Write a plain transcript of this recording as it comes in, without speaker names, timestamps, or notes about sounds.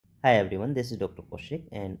Hi everyone, this is Dr. Kaushik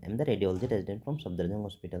and I'm the radiology resident from Safdarjung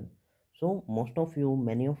hospital. So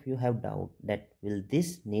many of you have doubt that will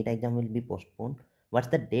this NEET exam will be postponed? What's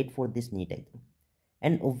the date for this NEET exam?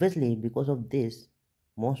 And obviously because of this,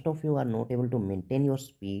 most of you are not able to maintain your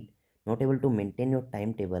speed, not able to maintain your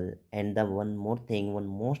timetable, and the one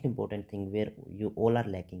most important thing where you all are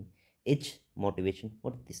lacking is motivation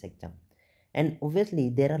for this exam. And obviously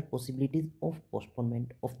there are possibilities of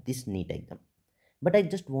postponement of this NEET exam, but I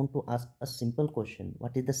just want to ask a simple question.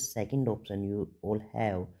 What is the second option you all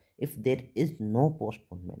have if there is no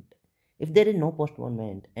postponement? If there is no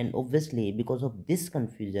postponement, and obviously because of this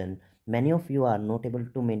confusion, many of you are not able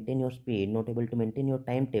to maintain your speed, not able to maintain your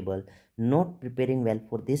timetable, not preparing well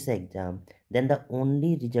for this exam, then the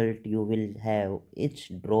only result you will have is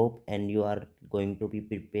drop and you are going to be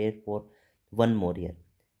prepared for one more year.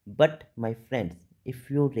 But my friends,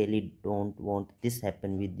 if you really don't want this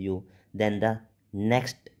happen with you, then the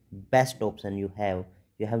next best option you have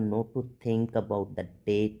not to think about the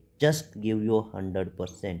date, just give your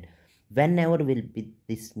 100%. Whenever will be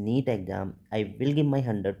this NEET exam, I will give my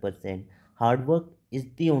 100%. Hard work is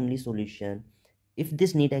the only solution. If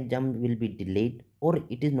this NEET exam will be delayed or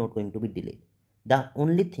it is not going to be delayed, the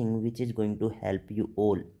only thing which is going to help you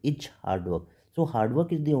all is hard work. So hard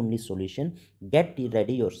work is the only solution. Get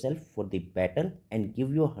ready yourself for the battle and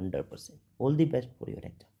give your 100%. All the best for your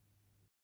exam.